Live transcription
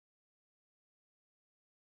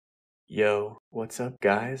Yo, what's up,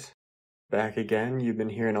 guys? Back again. You've been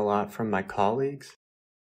hearing a lot from my colleagues,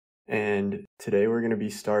 and today we're going to be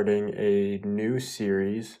starting a new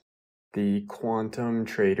series, the Quantum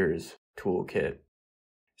Traders Toolkit.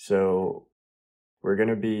 So we're going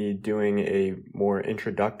to be doing a more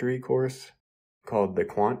introductory course called the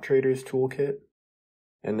Quant Traders Toolkit,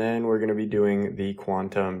 and then we're going to be doing the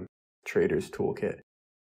Quantum Traders Toolkit.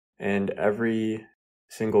 And every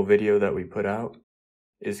single video that we put out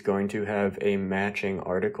is going to have a matching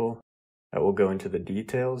article that will go into the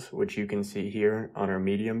details, which you can see here on our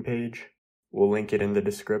Medium page. We'll link it in the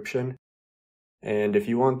description. And if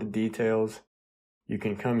you want the details, you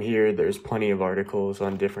can come here. There's plenty of articles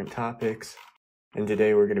on different topics. And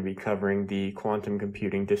today we're going to be covering the Quantum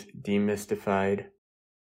Computing Demystified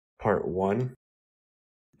Part 1.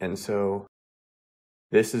 And so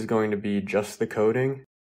this is going to be just the coding.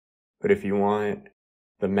 But if you want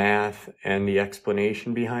the math and the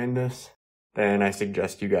explanation behind this, then I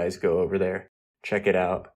suggest you guys go over there, check it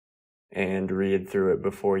out, and read through it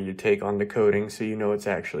before you take on the coding so you know what's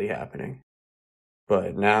actually happening.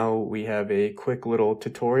 But now we have a quick little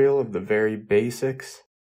tutorial of the very basics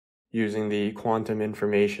using the Quantum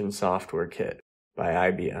Information Software Kit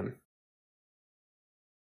by IBM.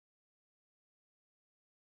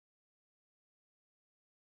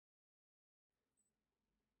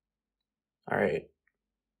 Alright.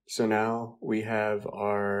 So now we have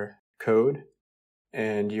our code,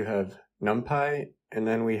 and you have NumPy, and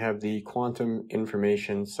then we have the Quantum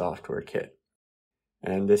Information Software Kit.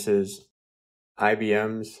 And this is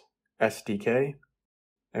IBM's SDK.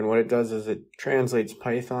 And what it does is it translates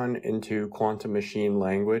Python into quantum machine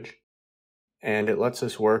language, and it lets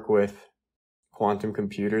us work with quantum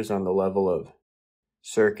computers on the level of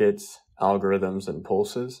circuits, algorithms, and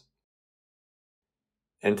pulses.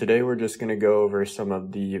 And today we're just going to go over some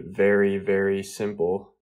of the very, very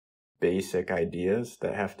simple basic ideas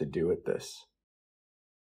that have to do with this.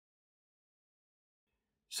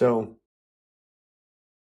 So,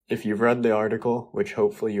 if you've read the article, which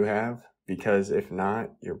hopefully you have, because if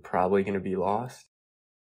not, you're probably going to be lost.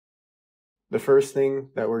 The first thing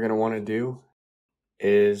that we're going to want to do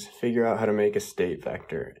is figure out how to make a state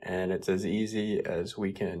vector. And it's as easy as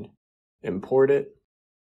we can import it.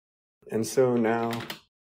 And so now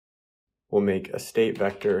we'll make a state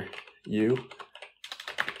vector u,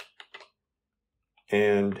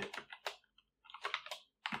 and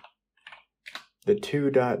the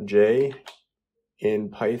 2.j in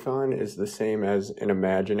Python is the same as an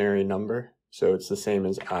imaginary number, so it's the same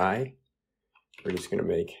as I. We're just going to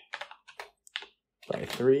make by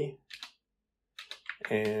 3,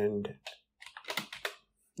 and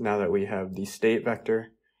now that we have the state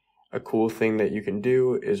vector, a cool thing that you can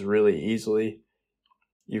do is really easily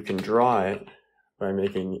you can draw it by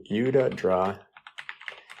making u.draw,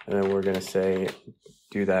 and then we're going to say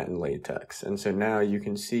do that in LaTeX. And so now you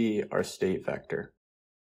can see our state vector,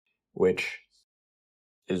 which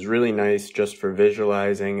is really nice just for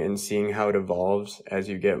visualizing and seeing how it evolves as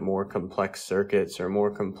you get more complex circuits or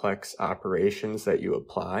more complex operations that you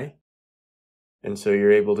apply. And so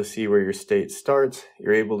you're able to see where your state starts,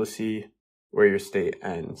 you're able to see where your state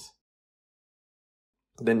ends.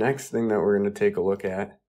 The next thing that we're going to take a look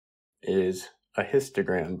at is a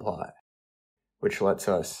histogram plot, which lets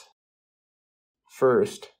us,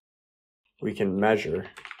 first, we can measure,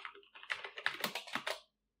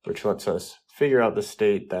 which lets us figure out the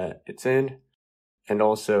state that it's in, and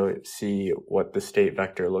also see what the state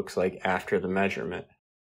vector looks like after the measurement.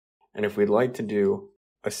 And if we'd like to do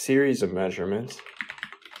a series of measurements,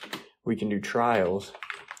 we can do trials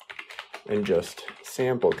and just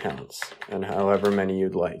sample counts, and however many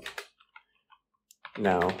you'd like.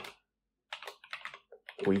 Now,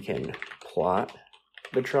 we can plot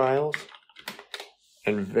the trials,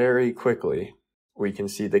 and very quickly we can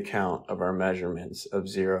see the count of our measurements of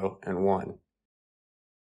 0 and 1.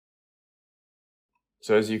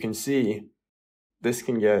 So as you can see, this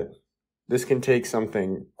can take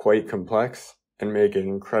something quite complex and make it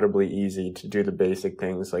incredibly easy to do the basic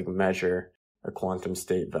things like measure a quantum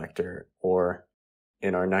state vector, or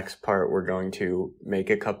in our next part we're going to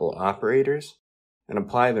make a couple operators and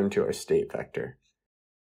apply them to our state vector.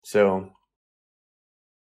 So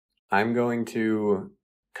I'm going to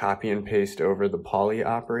copy and paste over the poly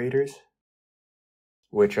operators,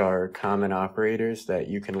 which are common operators that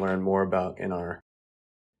you can learn more about in our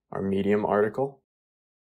Medium article.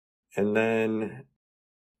 And then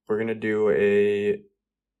we're going to do a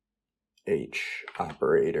H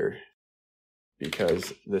operator,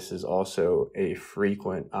 because this is also a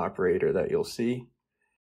frequent operator that you'll see,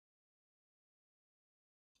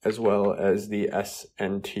 as well as the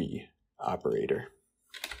SNT operator.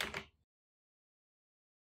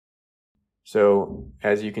 So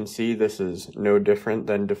as you can see, this is no different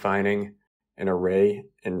than defining an array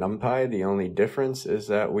in NumPy. The only difference is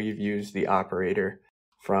that we've used the operator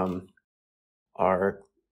from our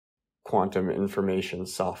quantum information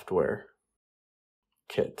software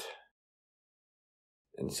kit.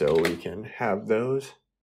 And so we can have those.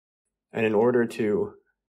 And in order to,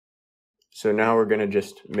 so now we're going to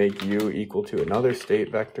just make u equal to another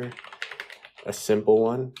state vector, a simple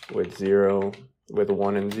one with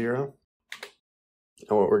 1 and 0.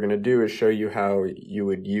 And what we're going to do is show you how you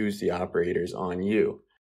would use the operators on u.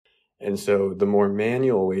 And so the more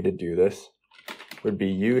manual way to do this would be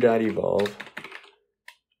u.evolve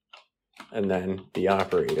and then the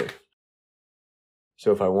operator.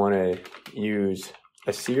 So if I want to use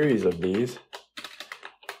a series of these,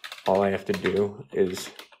 all I have to do is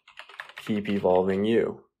keep evolving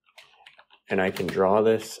u. And I can draw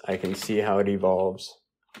this, I can see how it evolves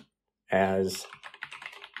as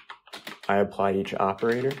I apply each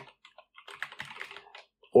operator,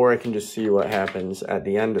 or I can just see what happens at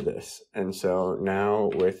the end of this. And so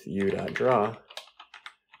now with u.draw,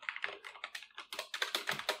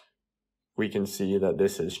 we can see that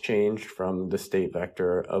this has changed from the state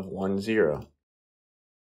vector of 1, 0.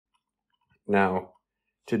 Now,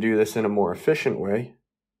 to do this in a more efficient way,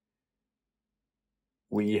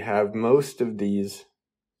 we have most of these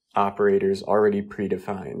operators already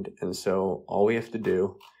predefined. And so all we have to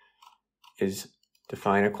do is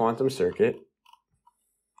define a quantum circuit,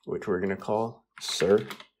 which we're going to call Cir,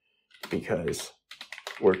 because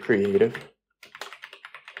we're creative.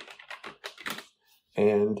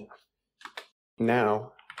 And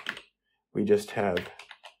now we just have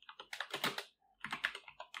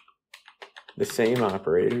the same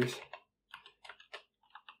operators,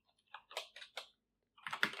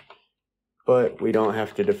 but we don't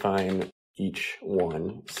have to define each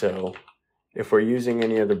one. So if we're using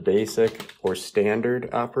any of the basic or standard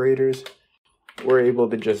operators, we're able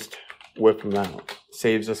to just whip them out.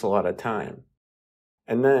 Saves us a lot of time.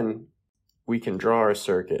 And then we can draw our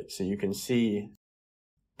circuit. So you can see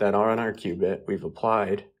that on our qubit, we've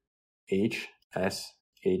applied H, S,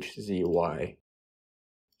 H, Z, Y.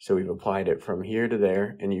 So we've applied it from here to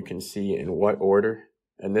there, and you can see in what order.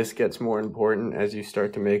 And this gets more important as you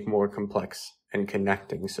start to make more complex and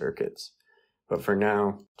connecting circuits. But for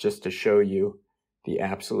now, just to show you the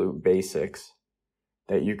absolute basics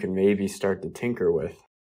that you can maybe start to tinker with,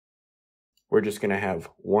 we're just going to have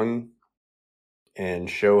one and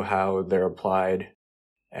show how they're applied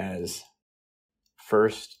as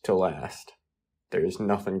first to last. There's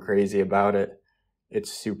nothing crazy about it.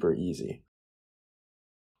 It's super easy.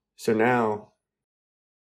 So now,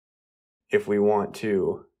 if we want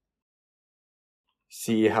to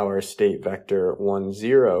see how our state vector 1,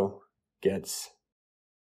 0 gets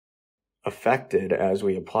affected as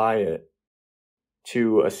we apply it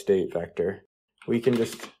to a state vector, we can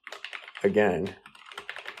just, again,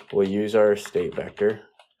 we'll use our state vector,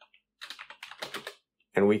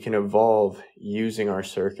 and we can evolve using our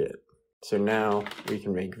circuit. So now we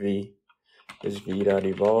can make v is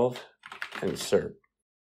v.evolve and cert.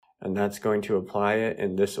 And that's going to apply it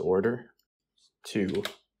in this order to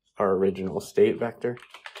our original state vector.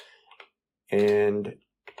 And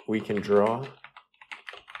we can draw,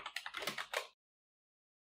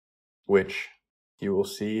 which you will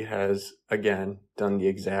see has, again, done the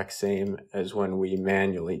exact same as when we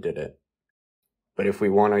manually did it. But if we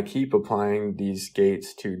want to keep applying these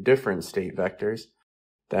gates to different state vectors,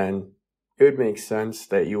 then it would make sense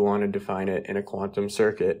that you want to define it in a quantum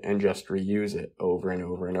circuit and just reuse it over and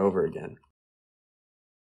over and over again.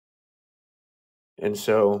 And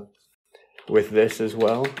so with this as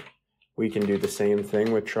well, we can do the same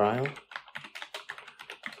thing with trial.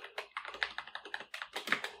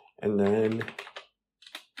 And then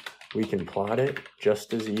we can plot it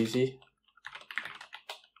just as easy.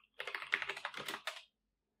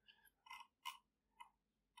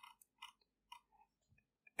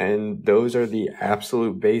 And those are the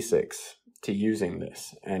absolute basics to using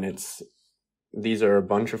this. And these are a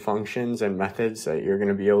bunch of functions and methods that you're going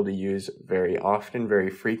to be able to use very often, very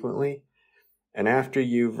frequently. And after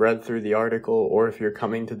you've read through the article, or if you're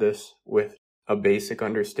coming to this with a basic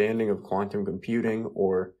understanding of quantum computing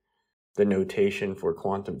or the notation for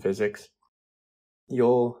quantum physics,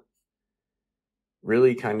 you'll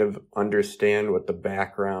really kind of understand what the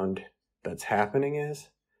background that's happening is.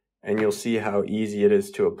 And you'll see how easy it is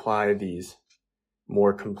to apply these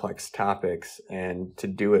more complex topics and to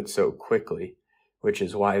do it so quickly, which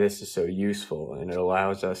is why this is so useful. And it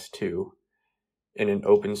allows us to, in an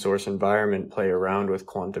open source environment, play around with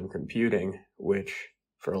quantum computing, which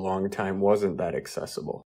for a long time wasn't that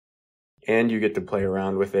accessible. and you get to play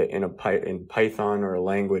around with it in Python or a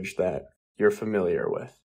language that you're familiar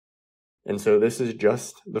with. And so this is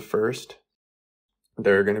just the first.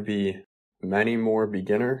 There are going to be many more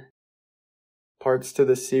beginner parts to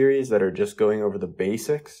this series that are just going over the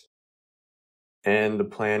basics. And the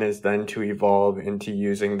plan is then to evolve into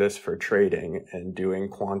using this for trading and doing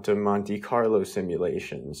quantum Monte Carlo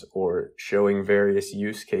simulations or showing various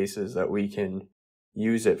use cases that we can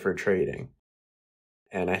use it for trading.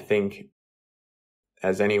 And I think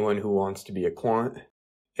as anyone who wants to be a quant,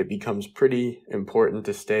 it becomes pretty important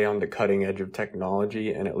to stay on the cutting edge of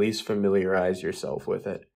technology and at least familiarize yourself with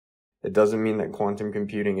it. It doesn't mean that quantum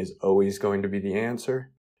computing is always going to be the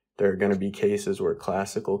answer. There are going to be cases where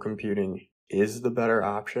classical computing is the better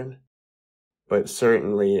option, but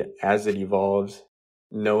certainly as it evolves,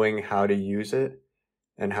 knowing how to use it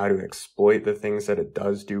and how to exploit the things that it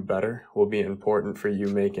does do better will be important for you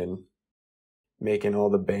making all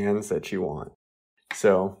the bands that you want.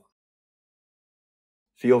 So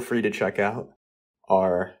feel free to check out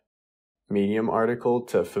our Medium article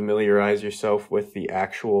to familiarize yourself with the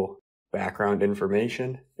actual background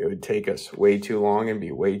information. It would take us way too long and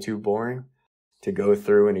be way too boring to go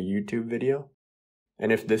through in a YouTube video.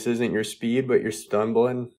 And if this isn't your speed, but you're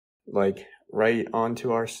stumbling like right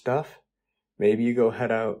onto our stuff, maybe you go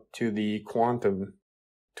head out to the Quantum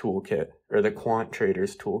Toolkit or the Quant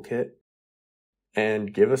Traders Toolkit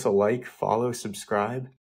and give us a like, follow, subscribe.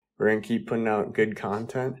 We're going to keep putting out good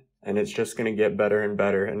content, and it's just going to get better and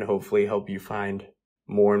better and hopefully help you find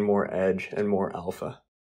more and more edge and more alpha.